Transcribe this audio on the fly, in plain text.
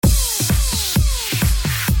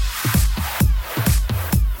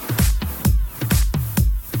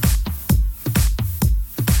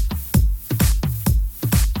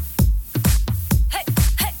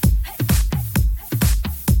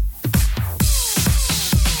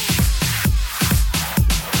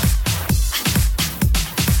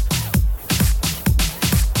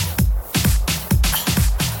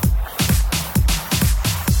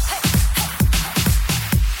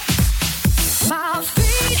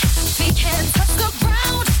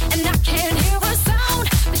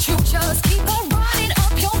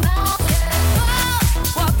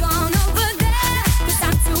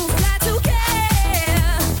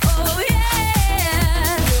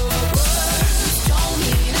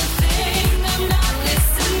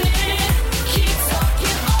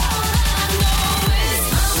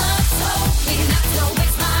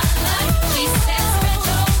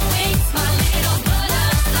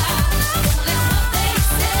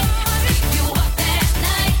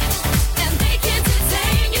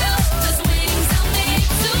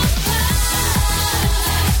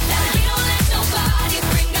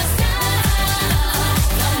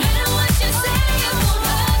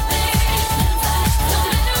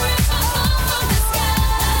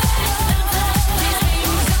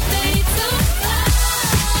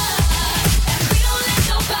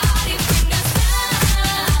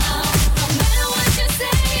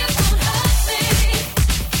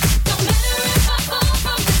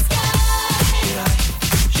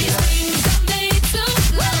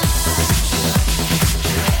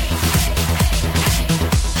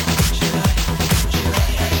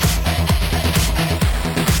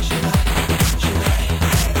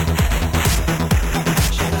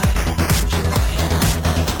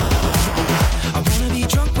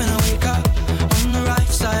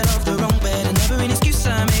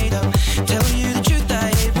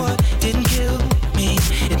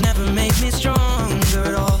stronger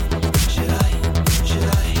at all. Should I?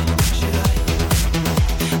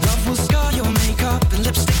 Love will scar your makeup and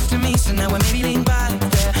lipsticks to me, so now I maybe lean back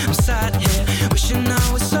there. I'm sat here wishing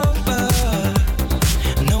I was sober.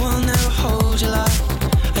 No, I'll never hold you like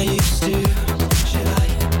I used to. Should I?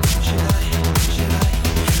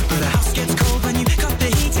 But the house gets cold when you cut the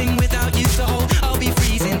heating. Without you to hold, I'll be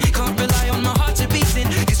freezing. Can't rely on my heart to beating,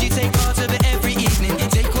 cause you take part of it every evening.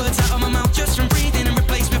 Take words out of my mouth just from breathing and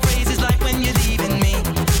replace with phrases like when you're leaving.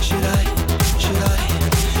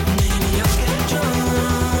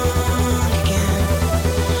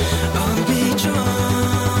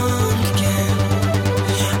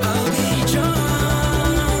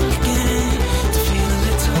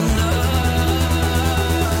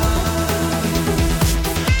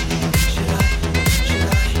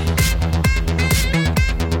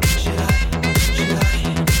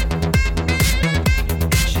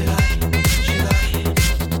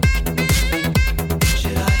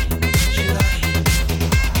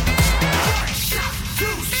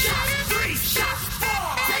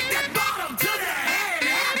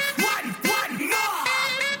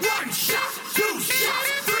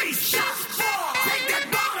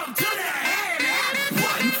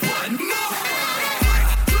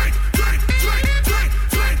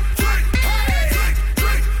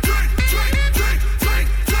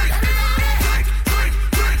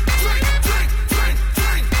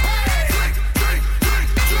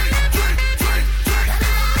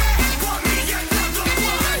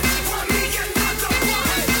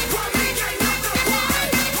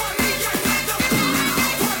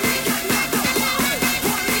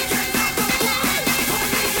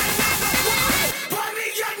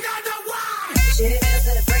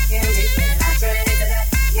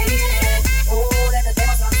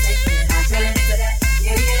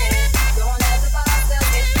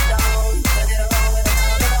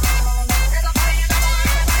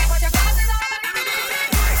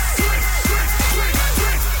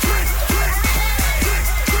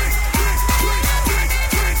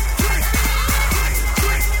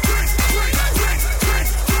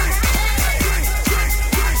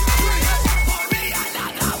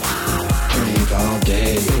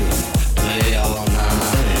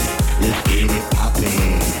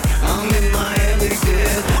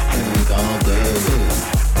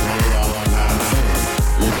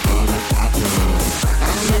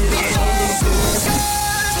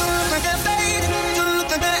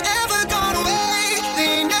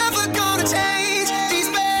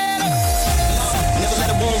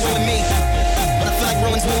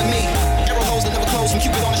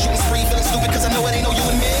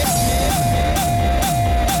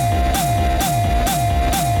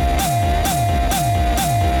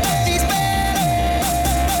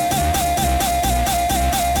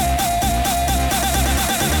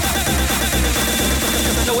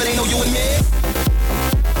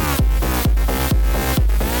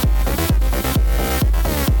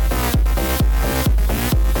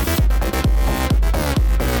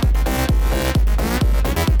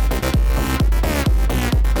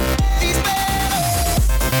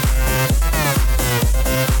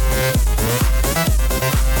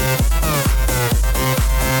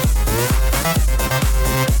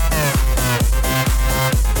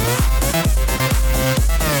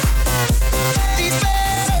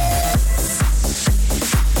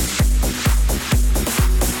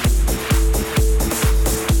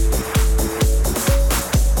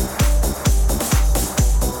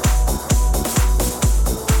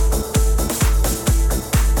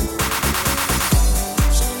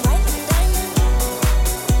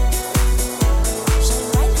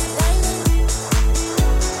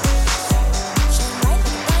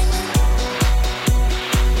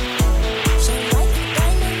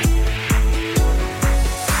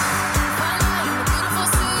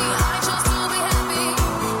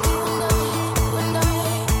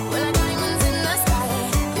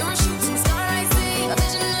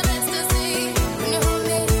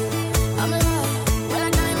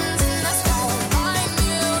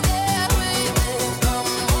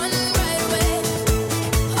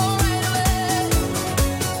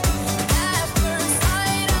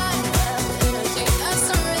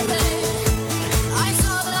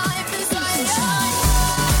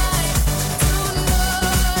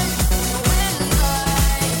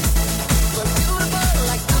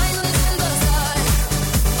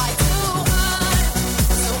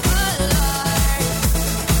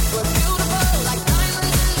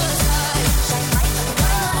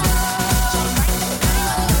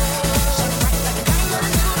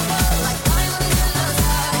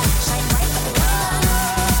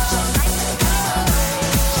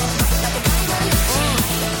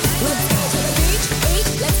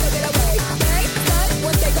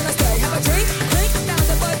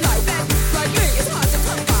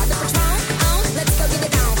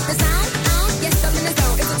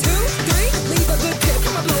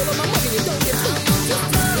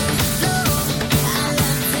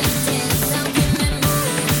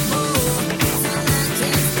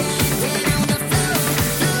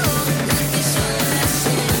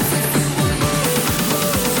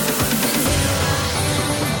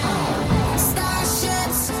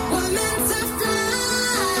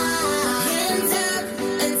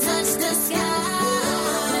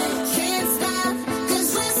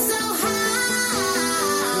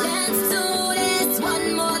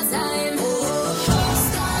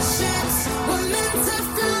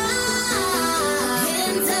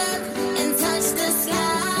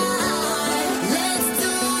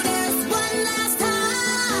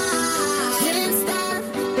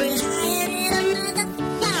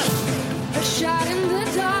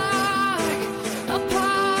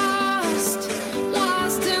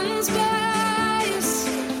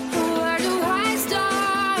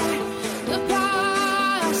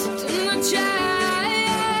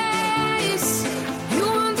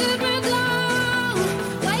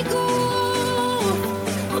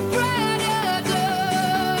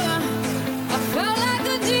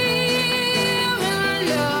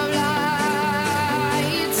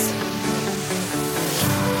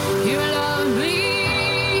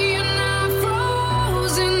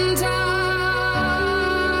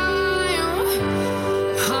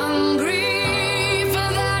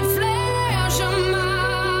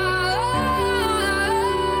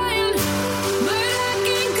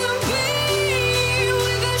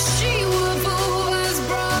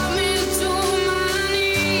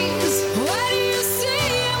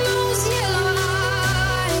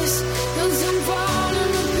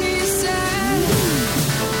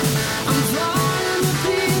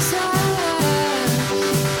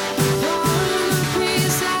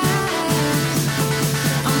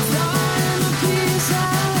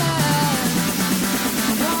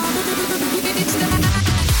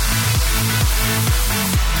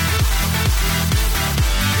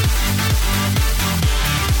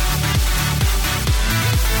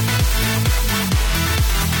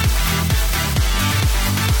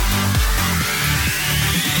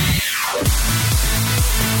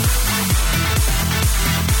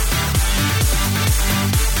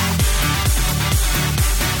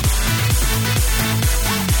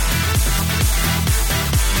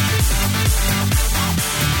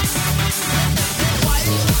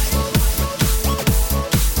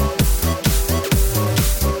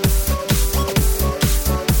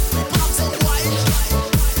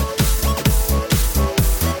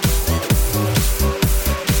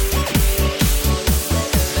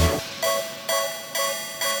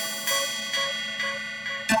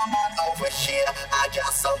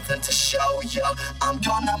 got something to show you. I'm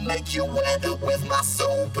gonna make you wet with my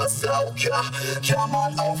super soaker. Come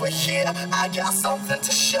on over here, I got something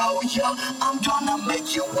to show you. I'm gonna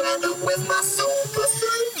make you wet with my super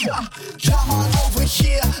soaker. Come on over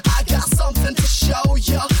here, I got something to show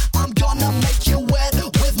you. I'm gonna make you wet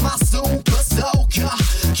with my super soaker.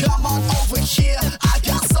 Come on over here, I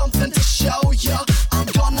got something to show you. I'm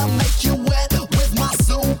gonna make you wet with my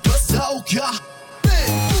super soaker.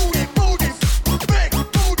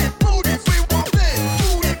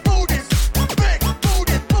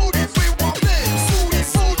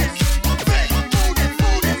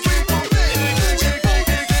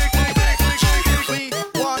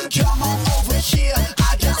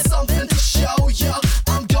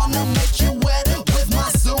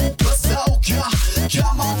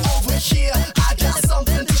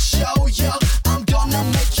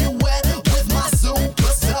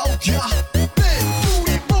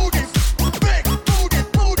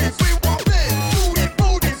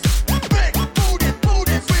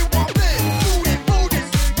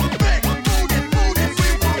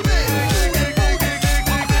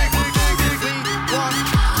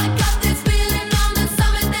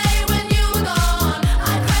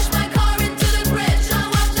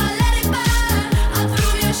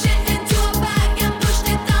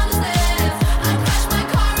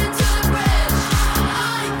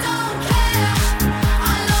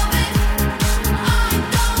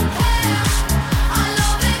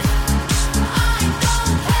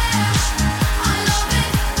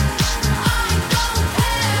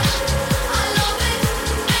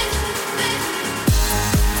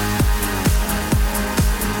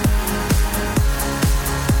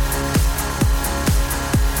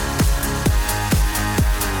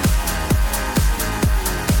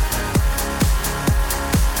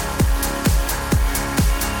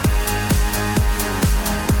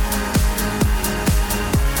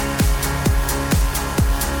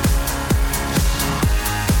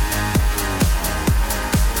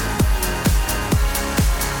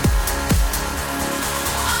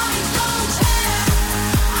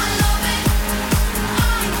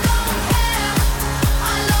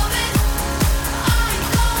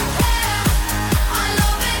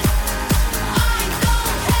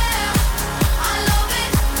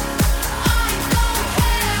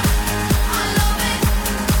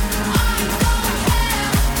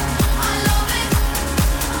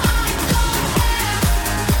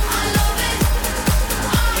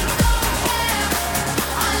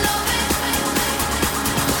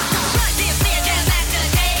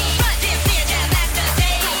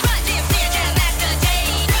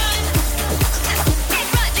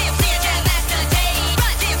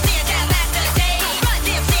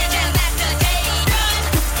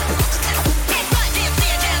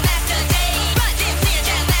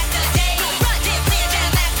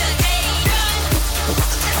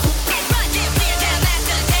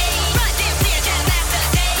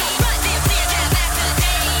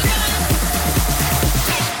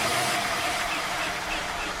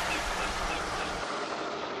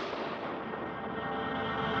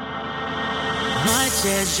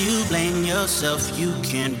 As you blame yourself, you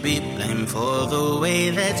can't be blamed for the way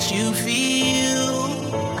that you feel.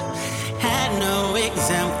 Had no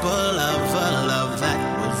example of a love that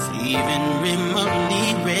was even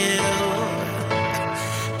remotely real.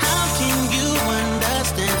 How can you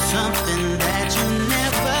understand something that you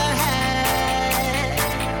never had?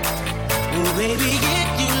 Oh baby, if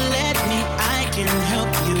you let me, I can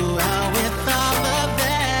help you out with all of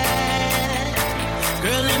that.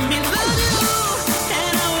 Girl, let me love you.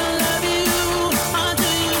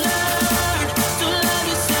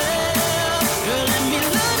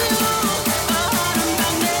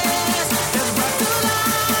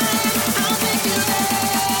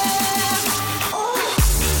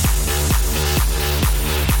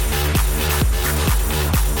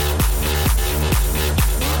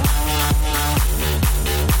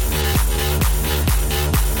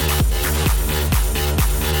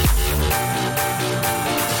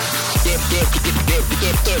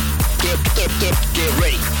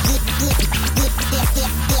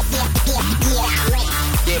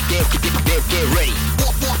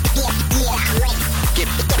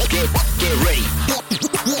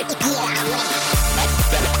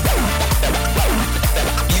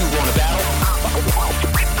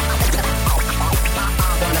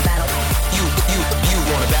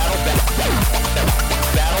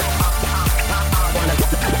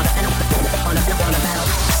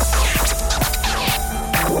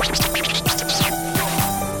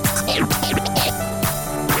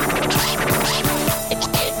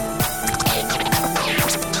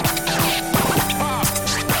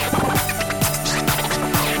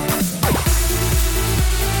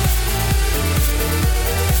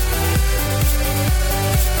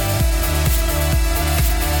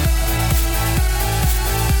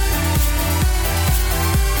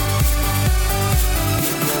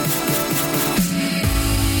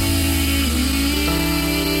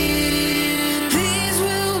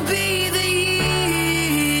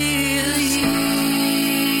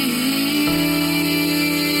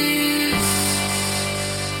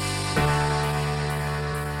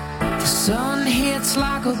 It's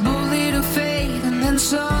like a bullet of fate, and then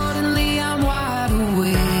some